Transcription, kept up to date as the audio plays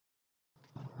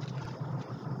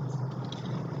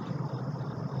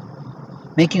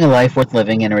Making a life worth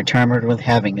living and a retirement worth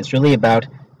having is really about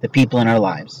the people in our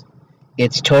lives.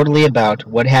 It's totally about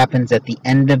what happens at the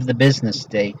end of the business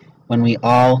day when we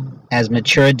all, as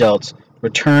mature adults,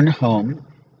 return home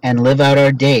and live out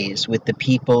our days with the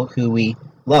people who we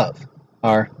love,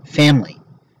 our family.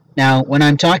 Now, when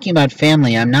I'm talking about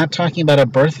family, I'm not talking about a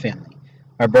birth family.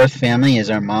 Our birth family is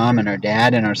our mom and our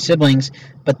dad and our siblings,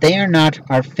 but they are not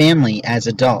our family as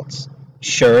adults.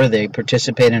 Sure, they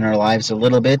participate in our lives a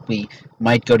little bit. We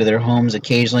might go to their homes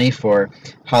occasionally for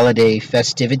holiday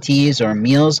festivities or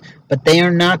meals, but they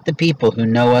are not the people who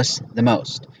know us the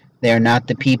most. They are not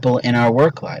the people in our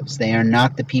work lives. They are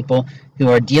not the people who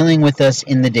are dealing with us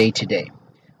in the day-to-day.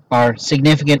 Our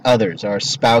significant others, our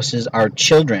spouses, our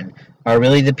children are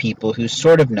really the people who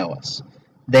sort of know us.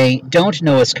 They don't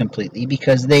know us completely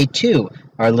because they too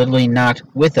are literally not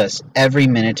with us every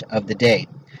minute of the day.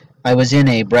 I was in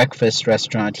a breakfast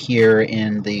restaurant here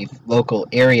in the local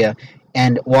area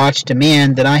and watched a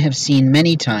man that I have seen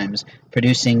many times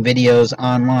producing videos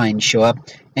online show up,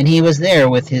 and he was there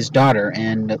with his daughter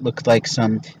and it looked like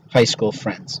some high school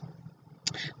friends.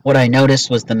 What I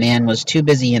noticed was the man was too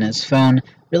busy in his phone,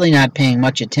 really not paying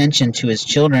much attention to his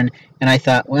children, and I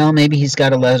thought, well, maybe he's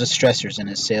got a lot of stressors in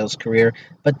his sales career,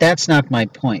 but that's not my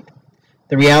point.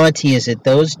 The reality is that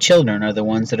those children are the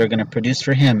ones that are going to produce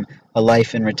for him a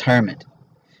life in retirement.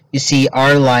 You see,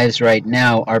 our lives right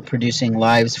now are producing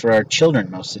lives for our children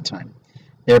most of the time.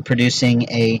 They're producing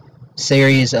a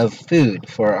series of food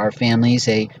for our families,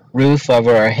 a roof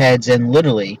over our heads, and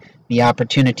literally the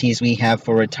opportunities we have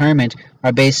for retirement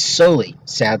are based solely,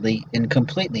 sadly, and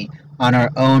completely on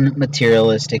our own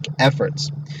materialistic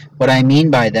efforts. What I mean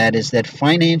by that is that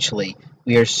financially,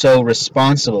 we are so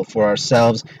responsible for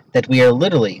ourselves that we are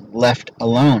literally left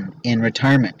alone in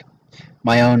retirement.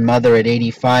 My own mother at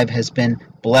 85 has been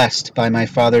blessed by my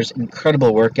father's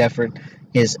incredible work effort,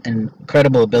 his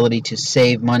incredible ability to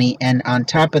save money, and on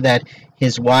top of that,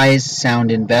 his wise,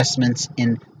 sound investments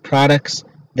in products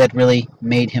that really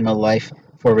made him a life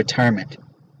for retirement.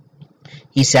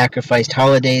 He sacrificed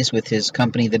holidays with his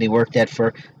company that he worked at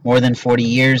for more than 40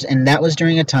 years, and that was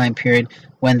during a time period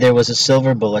when there was a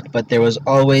silver bullet, but there was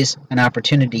always an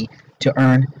opportunity to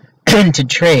earn to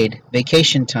trade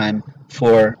vacation time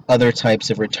for other types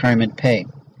of retirement pay.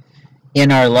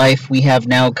 In our life, we have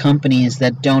now companies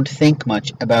that don't think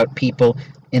much about people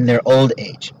in their old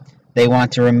age. They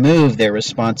want to remove their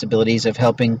responsibilities of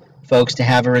helping folks to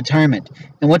have a retirement.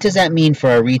 And what does that mean for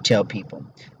our retail people?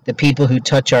 The people who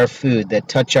touch our food, that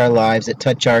touch our lives, that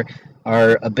touch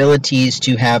our abilities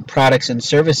to have products and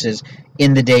services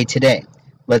in the day-to-day.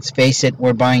 Let's face it,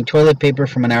 we're buying toilet paper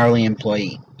from an hourly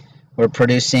employee. We're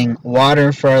producing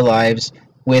water for our lives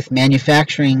with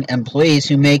manufacturing employees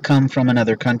who may come from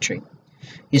another country.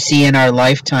 You see, in our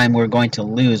lifetime, we're going to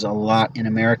lose a lot in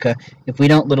America if we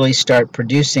don't literally start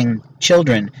producing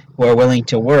children who are willing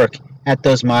to work at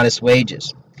those modest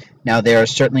wages. Now, there are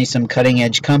certainly some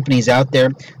cutting-edge companies out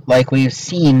there, like we've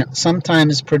seen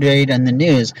sometimes portrayed in the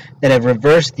news, that have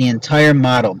reversed the entire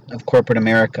model of corporate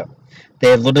America. They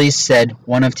have literally said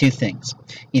one of two things.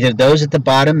 Either those at the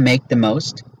bottom make the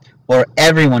most, or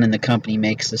everyone in the company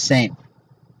makes the same.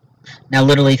 Now,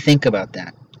 literally think about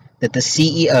that the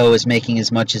CEO is making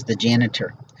as much as the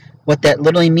janitor. What that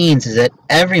literally means is that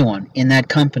everyone in that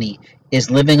company is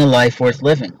living a life worth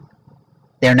living.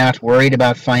 They're not worried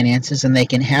about finances, and they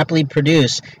can happily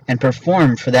produce and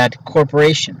perform for that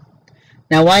corporation.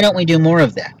 Now, why don't we do more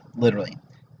of that, literally?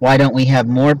 Why don't we have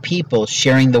more people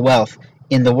sharing the wealth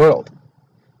in the world?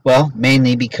 Well,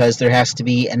 mainly because there has to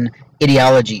be an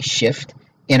ideology shift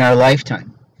in our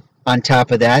lifetime. On top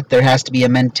of that, there has to be a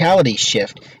mentality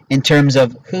shift in terms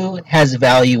of who has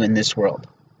value in this world.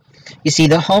 You see,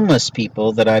 the homeless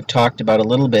people that I've talked about a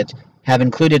little bit have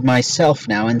included myself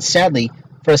now, and sadly,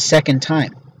 for a second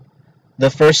time.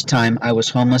 The first time I was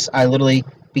homeless, I literally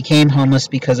became homeless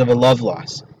because of a love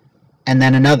loss, and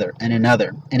then another,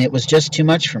 and it was just too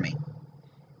much for me.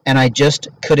 And I just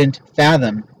couldn't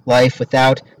fathom life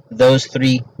without those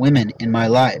three women in my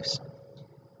life.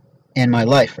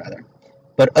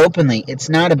 But openly, it's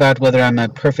not about whether I'm a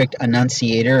perfect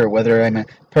enunciator or whether I'm a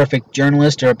perfect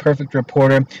journalist or a perfect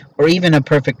reporter or even a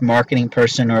perfect marketing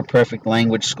person or a perfect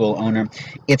language school owner.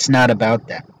 It's not about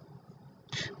that.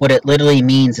 What it literally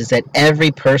means is that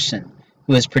every person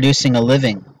who is producing a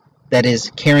living that is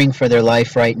caring for their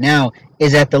life right now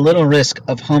is at the little risk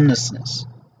of homelessness.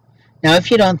 Now,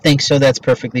 if you don't think so, that's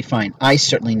perfectly fine. I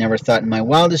certainly never thought in my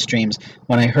wildest dreams,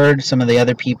 when I heard some of the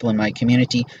other people in my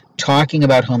community talking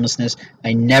about homelessness,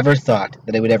 I never thought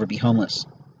that I would ever be homeless.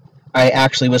 I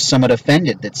actually was somewhat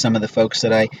offended that some of the folks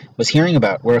that I was hearing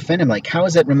about were offended. Like, how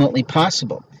is that remotely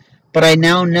possible? But I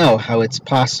now know how it's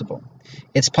possible.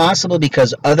 It's possible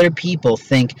because other people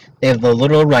think they have the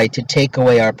literal right to take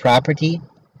away our property,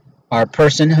 our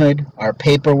personhood, our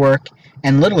paperwork,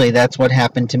 and literally that's what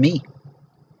happened to me.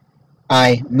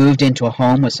 I moved into a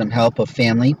home with some help of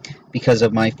family because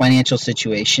of my financial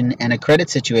situation and a credit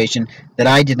situation that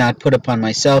I did not put upon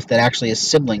myself, that actually a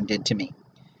sibling did to me.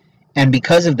 And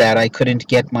because of that, I couldn't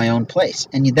get my own place.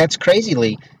 And that's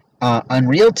crazily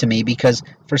unreal to me, because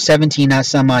for 17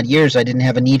 some odd years I didn't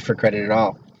have a need for credit at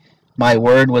all. My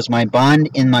word was my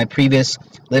bond in my previous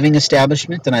living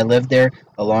establishment, and I lived there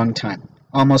a long time,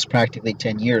 almost practically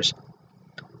 10 years.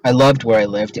 I loved where I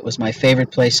lived. It was my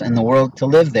favorite place in the world to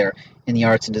live there, in the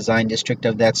arts and design district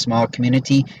of that small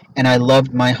community, and I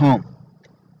loved my home.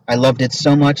 I loved it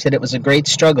so much that it was a great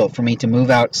struggle for me to move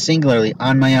out singularly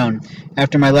on my own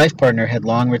after my life partner had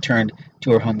long returned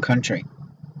to her home country.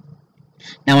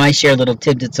 Now I share little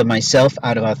tidbits of myself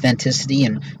out of authenticity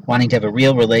and wanting to have a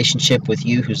real relationship with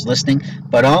you who's listening,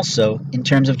 but also in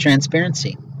terms of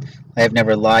transparency. I have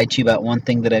never lied to you about one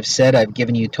thing that I've said. I've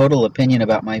given you total opinion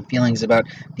about my feelings about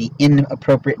the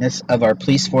inappropriateness of our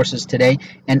police forces today,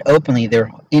 and openly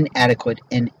their inadequate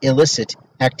and illicit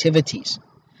activities.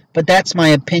 But that's my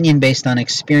opinion based on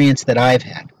experience that I've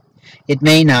had. It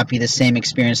may not be the same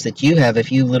experience that you have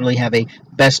if you literally have a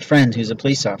best friend who's a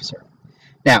police officer.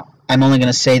 Now, I'm only going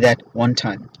to say that one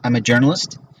time. I'm a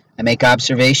journalist. I make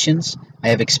observations. I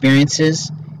have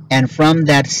experiences. And from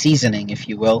that seasoning, if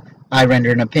you will, I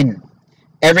render an opinion.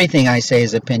 Everything I say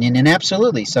is opinion, and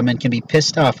absolutely, someone can be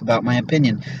pissed off about my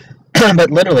opinion.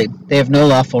 But literally, they have no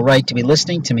lawful right to be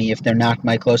listening to me if they're not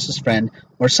my closest friend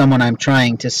or someone I'm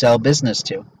trying to sell business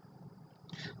to.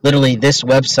 Literally, this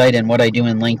website and what I do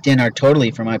in LinkedIn are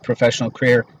totally for my professional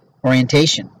career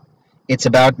orientation. It's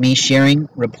about me sharing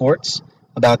reports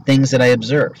about things that I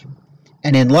observe.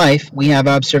 And in life, we have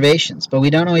observations, but we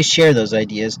don't always share those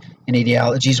ideas and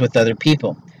ideologies with other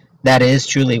people. That is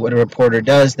truly what a reporter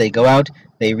does. They go out,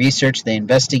 they research, they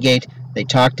investigate, they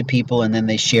talk to people, and then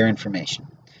they share information.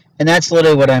 And that's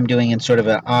literally what I'm doing in sort of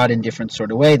an odd and different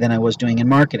sort of way than I was doing in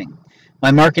marketing.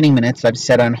 My marketing minutes I've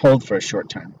set on hold for a short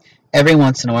time. Every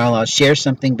once in a while I'll share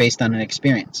something based on an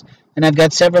experience. And I've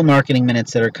got several marketing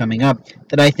minutes that are coming up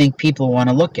that I think people want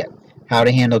to look at. How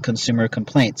to handle consumer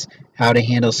complaints, how to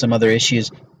handle some other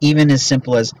issues, even as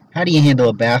simple as how do you handle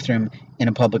a bathroom in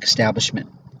a public establishment.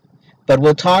 But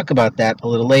we'll talk about that a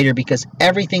little later, because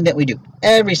everything that we do,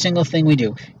 every single thing we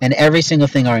do, and every single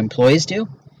thing our employees do,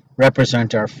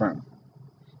 represent our firm.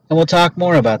 And we'll talk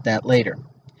more about that later.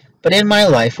 But in my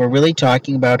life, we're really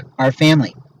talking about our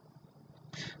family.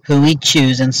 Who we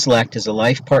choose and select as a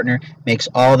life partner makes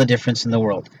all the difference in the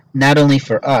world, not only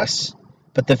for us,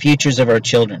 but the futures of our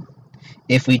children.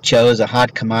 If we chose a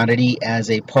hot commodity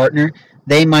as a partner,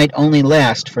 they might only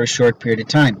last for a short period of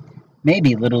time,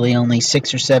 maybe literally only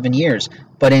 6 or 7 years,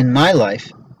 but in my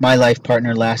life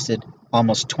partner lasted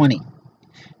almost 20.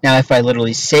 Now, if I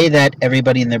literally say that,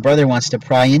 everybody and their brother wants to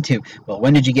pry into, well,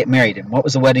 when did you get married, and what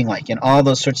was the wedding like, and all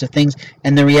those sorts of things.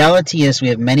 And the reality is we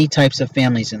have many types of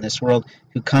families in this world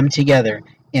who come together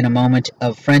in a moment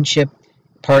of friendship,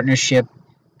 partnership,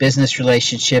 business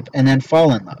relationship, and then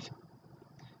fall in love.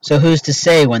 So who's to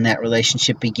say when that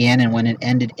relationship began and when it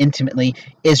ended intimately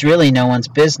is really no one's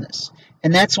business.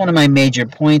 And that's one of my major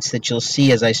points that you'll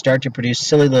see as I start to produce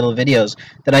silly little videos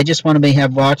that I just want to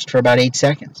have watched for about 8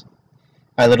 seconds.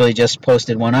 I literally just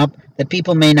posted one up that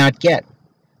people may not get.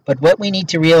 But what we need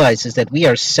to realize is that we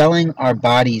are selling our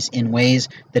bodies in ways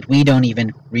that we don't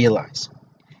even realize.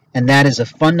 And that is a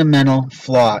fundamental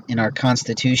flaw in our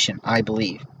Constitution, I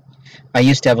believe. I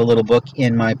used to have a little book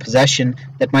in my possession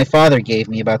that my father gave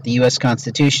me about the U.S.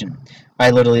 Constitution.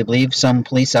 I literally believe some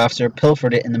police officer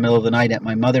pilfered it in the middle of the night at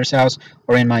my mother's house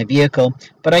or in my vehicle,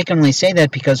 but I can only say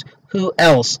that because who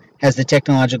else has the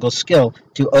technological skill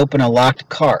to open a locked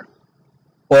car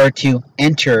or to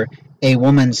enter a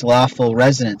woman's lawful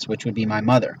residence, which would be my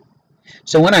mother?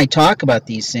 So when I talk about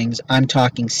these things, I'm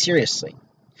talking seriously.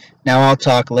 Now I'll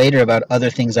talk later about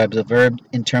other things I've observed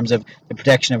in terms of the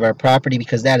protection of our property,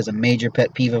 because that is a major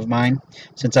pet peeve of mine,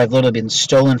 since I've literally been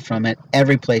stolen from it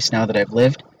every place now that I've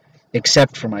lived,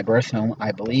 except for my birth home,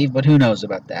 I believe, but who knows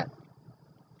about that.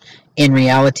 In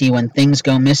reality, when things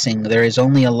go missing, there is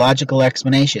only a logical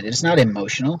explanation. It's not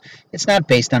emotional. It's not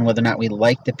based on whether or not we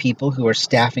like the people who are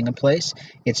staffing a place.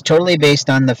 It's totally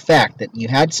based on the fact that you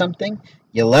had something,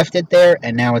 you left it there,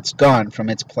 and now it's gone from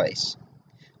its place.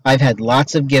 I've had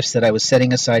lots of gifts that I was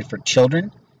setting aside for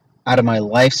children out of my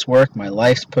life's work, my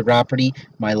life's property,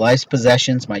 my life's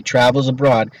possessions, my travels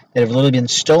abroad, that have literally been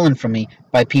stolen from me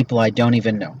by people I don't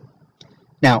even know.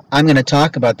 Now, I'm going to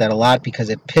talk about that a lot because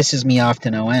it pisses me off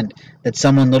to no end that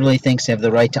someone literally thinks they have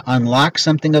the right to unlock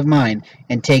something of mine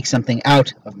and take something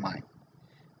out of mine.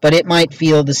 But it might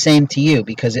feel the same to you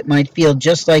because it might feel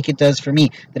just like it does for me,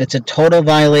 that it's a total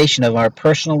violation of our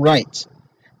personal rights.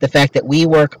 The fact that we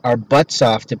work our butts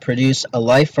off to produce a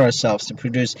life for ourselves, to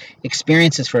produce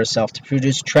experiences for ourselves, to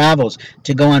produce travels,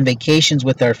 to go on vacations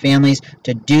with our families,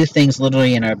 to do things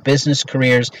literally in our business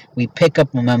careers. We pick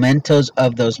up mementos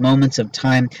of those moments of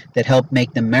time that help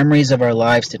make the memories of our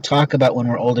lives to talk about when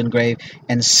we're old and gray,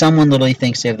 and someone literally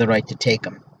thinks they have the right to take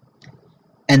them.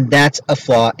 And that's a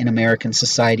flaw in American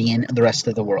society and the rest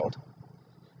of the world.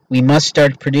 We must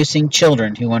start producing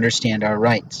children who understand our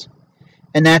rights.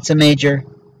 And that's a major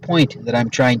point that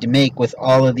I'm trying to make with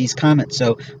all of these comments.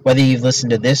 So whether you've listened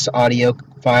to this audio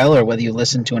file or whether you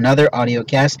listen to another audio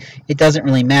cast, it doesn't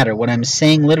really matter. What I'm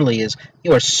saying literally is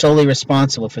you are solely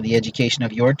responsible for the education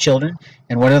of your children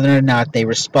and whether or not they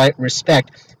respect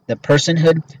the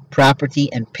personhood,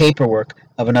 property, and paperwork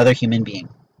of another human being.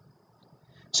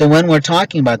 So when we're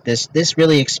talking about this, this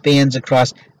really expands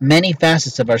across many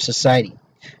facets of our society,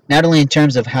 not only in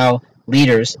terms of how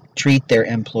leaders treat their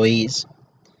employees.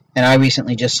 And I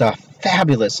recently just saw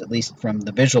fabulous, at least from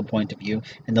the visual point of view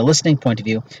and the listening point of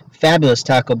view, fabulous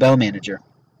Taco Bell manager.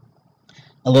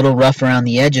 A little rough around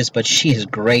the edges, but she is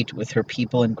great with her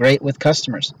people and great with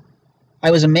customers.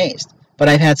 I was amazed, but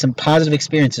I've had some positive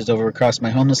experiences over across my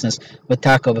homelessness with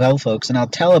Taco Bell folks, and I'll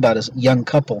tell about a young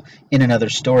couple in another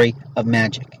story of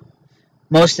magic.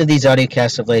 Most of these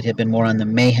audiocasts of late have been more on the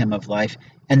mayhem of life,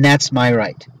 and that's my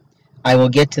right. I will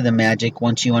get to the magic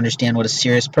once you understand what a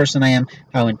serious person I am.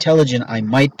 How intelligent I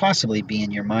might possibly be in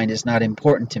your mind is not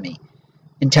important to me.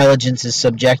 Intelligence is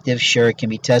subjective, sure it can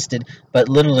be tested, but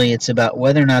literally it's about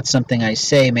whether or not something I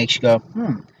say makes you go,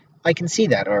 I can see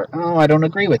that, or oh, I don't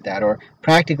agree with that, or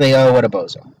practically, oh, what a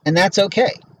bozo. And that's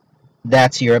okay.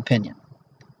 That's your opinion.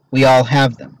 We all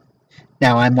have them.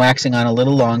 Now, I'm waxing on a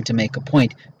little long to make a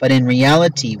point, but in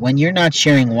reality, when you're not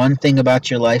sharing one thing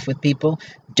about your life with people,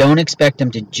 don't expect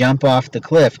them to jump off the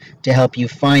cliff to help you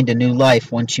find a new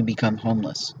life once you become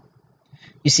homeless.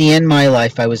 You see, in my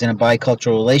life, I was in a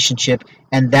bicultural relationship,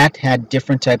 and that had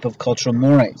different type of cultural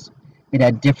mores. It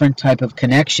had different type of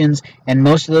connections, and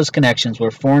most of those connections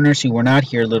were foreigners who were not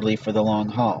here literally for the long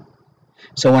haul.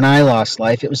 So when I lost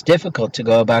life, it was difficult to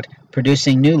go about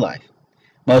producing new life.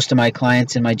 Most of my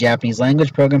clients in my Japanese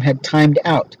language program had timed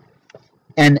out.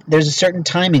 And there's a certain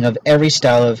timing of every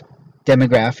style of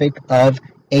demographic of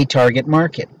a target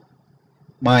market.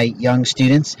 My young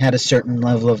students had a certain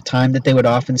level of time that they would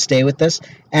often stay with us.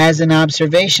 As an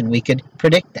observation, we could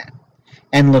predict that.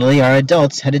 And literally our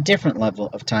adults had a different level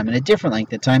of time and a different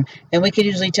length of time, and we could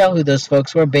usually tell who those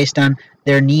folks were based on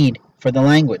their need for the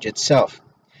language itself.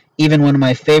 Even one of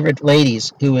my favorite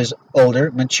ladies, who was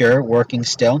older, mature, working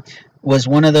still, was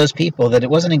one of those people that it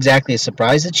wasn't exactly a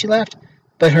surprise that she left,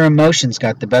 but her emotions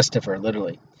got the best of her,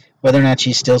 literally. Whether or not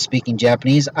she's still speaking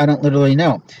Japanese, I don't literally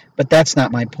know, but that's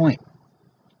not my point.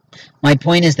 My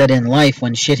point is that in life,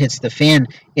 when shit hits the fan,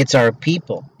 it's our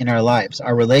people in our lives,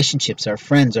 our relationships, our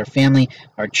friends, our family,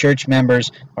 our church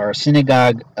members, our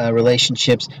synagogue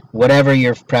relationships, whatever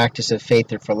your practice of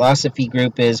faith or philosophy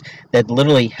group is, that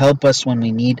literally help us when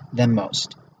we need them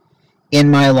most. In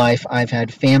my life, I've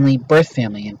had family, birth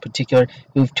family in particular,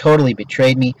 who've totally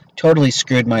betrayed me, totally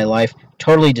screwed my life,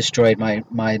 totally destroyed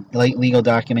my legal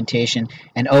documentation,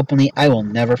 and openly, I will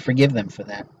never forgive them for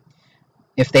that.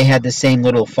 If they had the same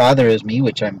little father as me,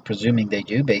 which I'm presuming they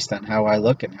do based on how I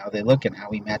look and how they look and how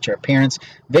we match our parents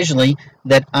visually,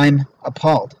 that I'm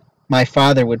appalled. My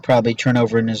father would probably turn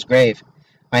over in his grave.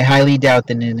 I highly doubt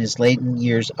that in his late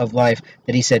years of life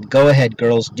that he said, "Go ahead,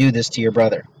 girls, do this to your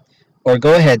brother." Or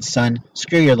 "Go ahead, son,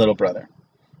 screw your little brother."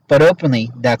 But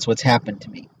openly, that's what's happened to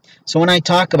me. So when I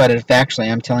talk about it factually,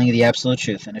 I'm telling you the absolute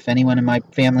truth. And if anyone in my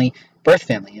family, birth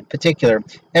family in particular,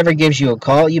 ever gives you a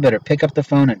call, you better pick up the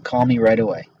phone and call me right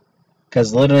away.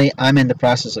 Because literally, I'm in the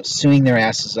process of suing their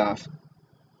asses off.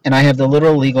 And I have the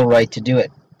literal legal right to do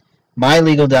it. My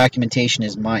legal documentation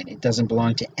is mine. It doesn't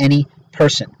belong to any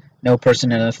person. No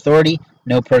person in authority,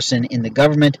 no person in the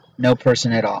government, no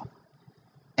person at all.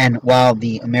 And while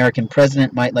the American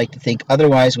president might like to think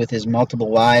otherwise with his multiple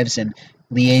wives and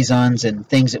liaisons and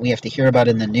things that we have to hear about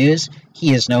in the news,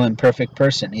 he is no imperfect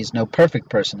person. He's no perfect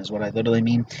person is what I literally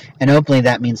mean. And hopefully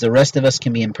that means the rest of us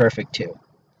can be imperfect too.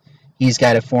 He's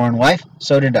got a foreign wife,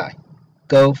 so did I.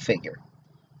 Go figure.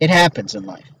 It happens in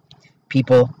life.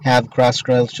 People have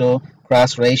cross-racial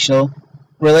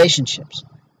relationships.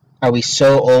 Are we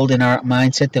so old in our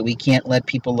mindset that we can't let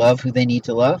people love who they need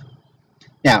to love?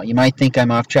 Now, you might think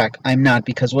I'm off track. I'm not,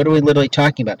 because what are we literally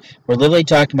talking about? We're literally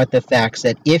talking about the facts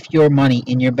that if your money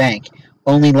in your bank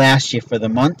only lasts you for the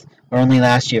month or only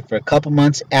lasts you for a couple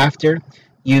months after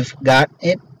you've got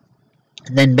it,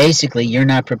 then basically you're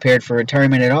not prepared for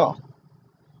retirement at all.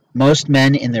 Most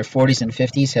men in their 40s and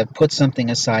 50s have put something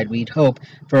aside, we'd hope,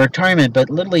 for retirement, but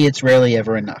literally it's rarely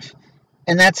ever enough.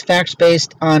 And that's facts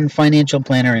based on financial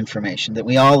planner information that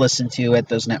we all listen to at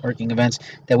those networking events,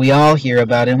 that we all hear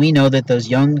about, and we know that those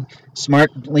young,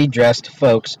 smartly dressed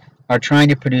folks are trying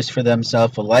to produce for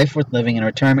themselves a life worth living and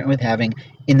retirement worth having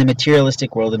in the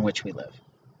materialistic world in which we live.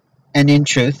 And in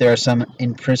truth, there are some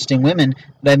interesting women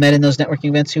that I've met in those networking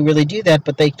events who really do that,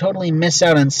 but they totally miss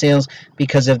out on sales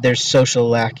because of their social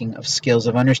lacking of skills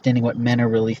of understanding what men are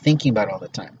really thinking about all the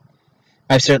time.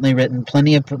 I've certainly written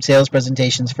plenty of sales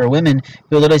presentations for women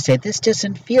who literally say, this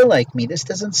doesn't feel like me, this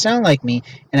doesn't sound like me,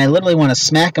 and I literally want to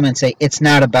smack them and say, it's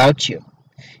not about you.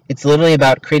 It's literally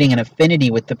about creating an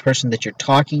affinity with the person that you're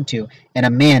talking to, and a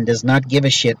man does not give a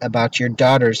shit about your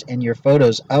daughters and your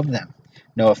photos of them.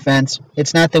 No offense.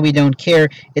 It's not that we don't care.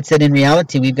 It's that in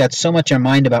reality we've got so much on our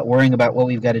mind about worrying about what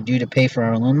we've got to do to pay for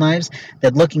our own lives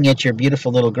that looking at your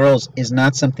beautiful little girls is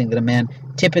not something that a man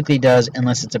typically does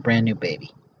unless it's a brand new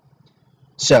baby.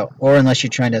 So, or unless you're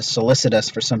trying to solicit us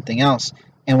for something else,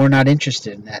 and we're not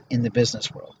interested in that in the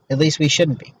business world. At least we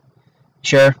shouldn't be.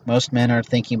 Sure, most men are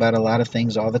thinking about a lot of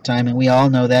things all the time, and we all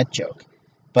know that joke.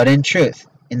 But in truth,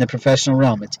 in the professional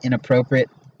realm, it's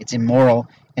inappropriate, it's immoral,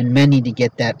 and men need to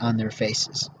get that on their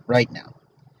faces right now.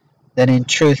 That in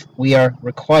truth, we are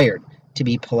required to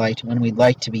be polite when we'd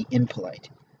like to be impolite.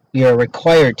 We are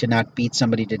required to not beat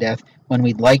somebody to death when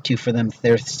we'd like to for them if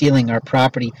they're stealing our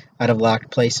property out of locked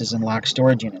places and locked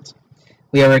storage units.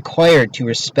 We are required to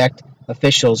respect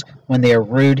officials when they are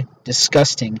rude,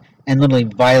 disgusting, and literally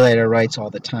violate our rights all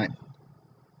the time.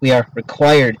 We are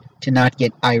required to not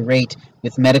get irate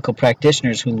with medical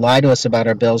practitioners who lie to us about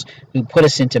our bills, who put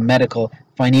us into medical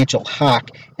financial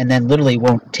hock, and then literally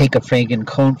won't take a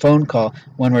friggin' phone call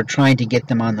when we're trying to get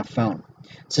them on the phone.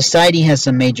 Society has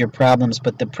some major problems,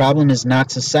 but the problem is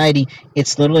not society,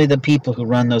 it's literally the people who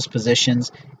run those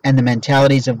positions and the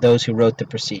mentalities of those who wrote the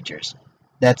procedures.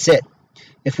 That's it.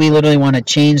 If we literally want to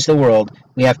change the world,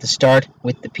 we have to start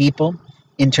with the people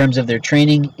in terms of their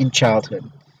training in childhood.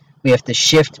 We have to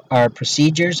shift our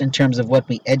procedures in terms of what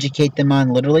we educate them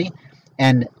on literally,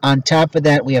 and on top of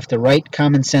that we have to write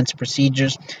common sense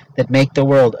procedures that make the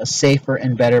world a safer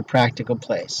and better practical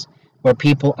place, where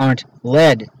people aren't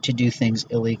led to do things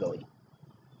illegally.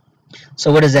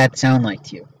 So what does that sound like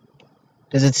to you?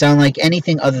 Does it sound like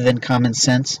anything other than common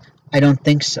sense? I don't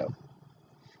think so.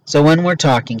 So when we're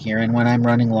talking here and when I'm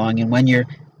running along and when you're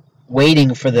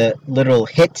waiting for the literal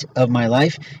hit of my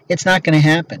life, it's not going to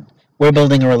happen. We're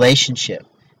building a relationship.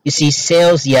 You see,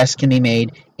 sales, yes, can be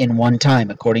made in one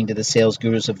time, according to the sales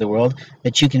gurus of the world,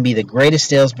 that you can be the greatest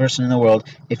salesperson in the world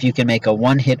if you can make a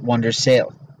one-hit wonder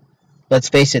sale. Let's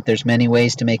face it, there's many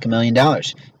ways to make $1 million.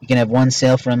 You can have one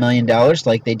sale for $1 million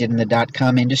like they did in the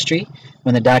dot-com industry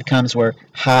when the dot-coms were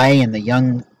high and the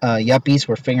young yuppies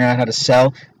were figuring out how to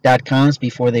sell dot-coms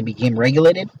before they became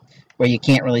regulated, where you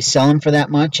can't really sell them for that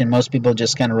much and most people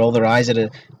just kind of roll their eyes at a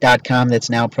dot-com that's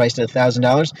now priced at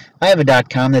 $1,000. I have a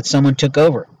dot-com that someone took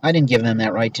over. I didn't give them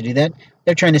that right to do that.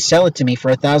 They're trying to sell it to me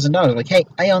for $1,000. Like, hey,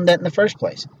 I owned that in the first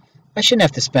place. I shouldn't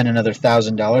have to spend another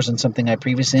 $1,000 on something I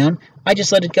previously owned. I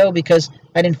just let it go because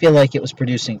I didn't feel like it was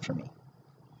producing for me.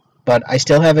 But I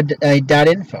still have a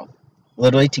 .info,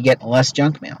 literally to get less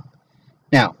junk mail.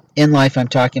 Now, in life, I'm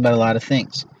talking about a lot of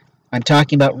things. I'm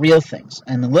talking about real things,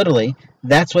 and literally,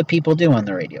 that's what people do on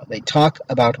the radio. They talk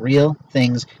about real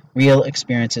things, real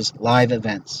experiences, live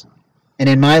events. And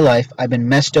in my life, I've been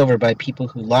messed over by people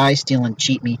who lie, steal, and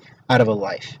cheat me out of a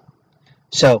life.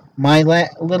 So my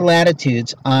little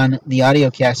attitudes on the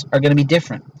audiocast are going to be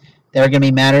different. They're going to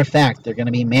be matter of fact. They're going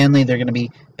to be manly. They're going to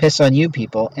be piss on you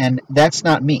people, and that's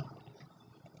not me.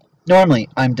 Normally,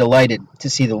 I'm delighted to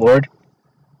see the Lord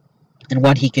and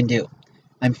what He can do.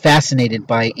 I'm fascinated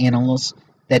by animals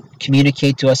that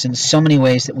communicate to us in so many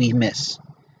ways that we miss.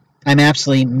 I'm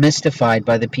absolutely mystified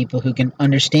by the people who can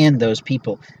understand those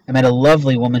people. I met a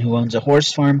lovely woman who owns a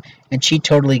horse farm, and she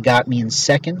totally got me in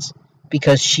seconds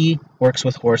because she works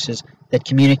with horses that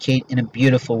communicate in a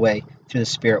beautiful way through the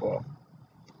spirit world.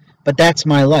 But that's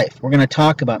my life. We're going to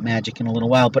talk about magic in a little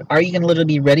while, but are you going to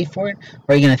literally be ready for it?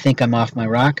 Or are you going to think I'm off my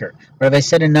rocker? Or have I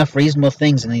said enough reasonable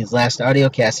things in these last audio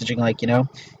casts that you're like,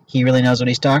 he really knows what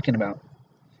he's talking about?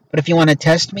 But if you want to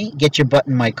test me, get your butt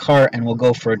in my car and we'll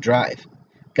go for a drive.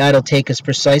 God will take us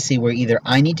precisely where either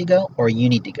I need to go or you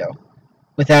need to go,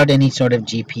 without any sort of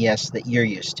GPS that you're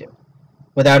used to,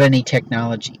 without any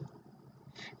technology.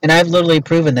 And I've literally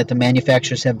proven that the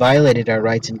manufacturers have violated our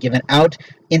rights and given out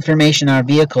information on our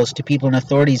vehicles to people and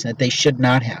authorities that they should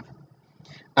not have.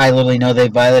 I literally know they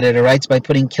violated our rights by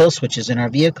putting kill switches in our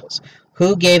vehicles.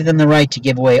 Who gave them the right to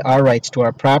give away our rights to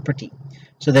our property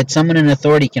so that someone in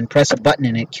authority can press a button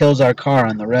and it kills our car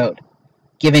on the road,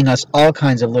 giving us all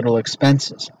kinds of little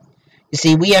expenses? You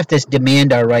see, we have to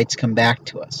demand our rights come back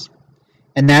to us.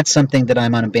 And that's something that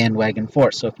I'm on a bandwagon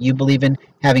for. So if you believe in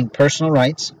having personal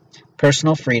rights,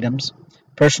 personal freedoms,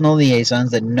 personal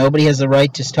liaisons that nobody has the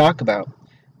right to talk about,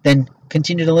 then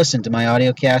continue to listen to my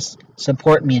audiocasts,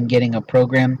 support me in getting a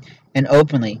program, and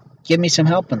openly give me some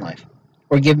help in life.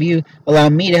 Or allow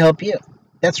me to help you.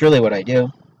 That's really what I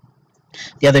do.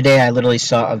 The other day I literally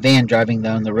saw a van driving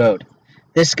down the road.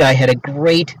 This guy had a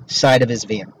great side of his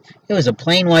van. It was a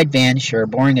plain white van, sure,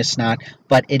 boring as snot,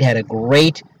 but it had a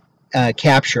great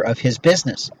capture of his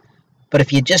business. But if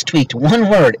he had just tweaked one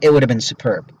word, it would have been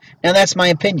superb. Now that's my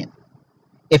opinion.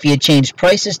 If he had changed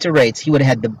prices to rates, he would have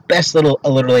had the best little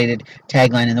alliterated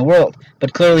tagline in the world.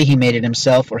 But clearly he made it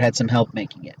himself or had some help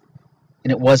making it.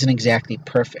 And it wasn't exactly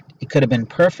perfect. It could have been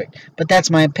perfect, but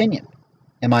that's my opinion.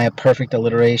 Am I a perfect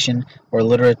alliteration or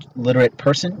literate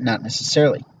person? Not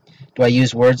necessarily. Do I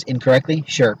use words incorrectly?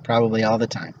 Sure, probably all the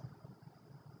time.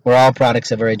 We're all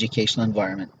products of our educational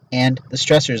environment and the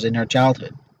stressors in our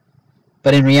childhood.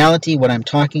 But in reality, what I'm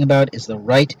talking about is the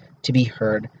right to be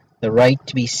heard, the right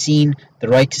to be seen, the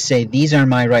right to say, these are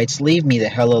my rights, leave me the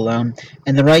hell alone,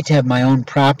 and the right to have my own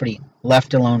property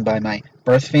left alone by my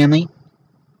birth family,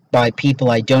 by people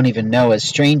I don't even know as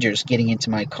strangers getting into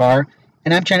my car,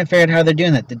 and I'm trying to figure out how they're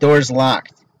doing that. The door's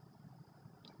locked.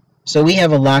 So we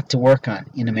have a lot to work on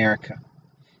in America.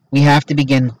 We have to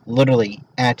begin literally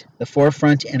at the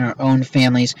forefront in our own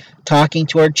families, talking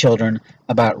to our children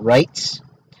about rights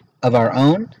of our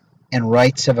own and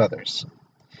rights of others.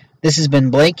 This has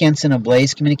been Blake Ensign of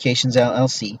Communications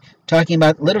LLC, talking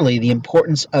about literally the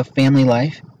importance of family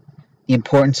life, the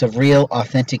importance of real,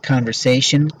 authentic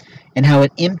conversation, and how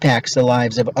it impacts the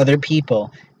lives of other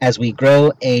people as we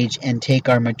grow, age, and take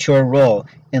our mature role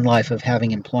in life of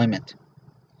having employment.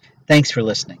 Thanks for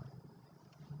listening.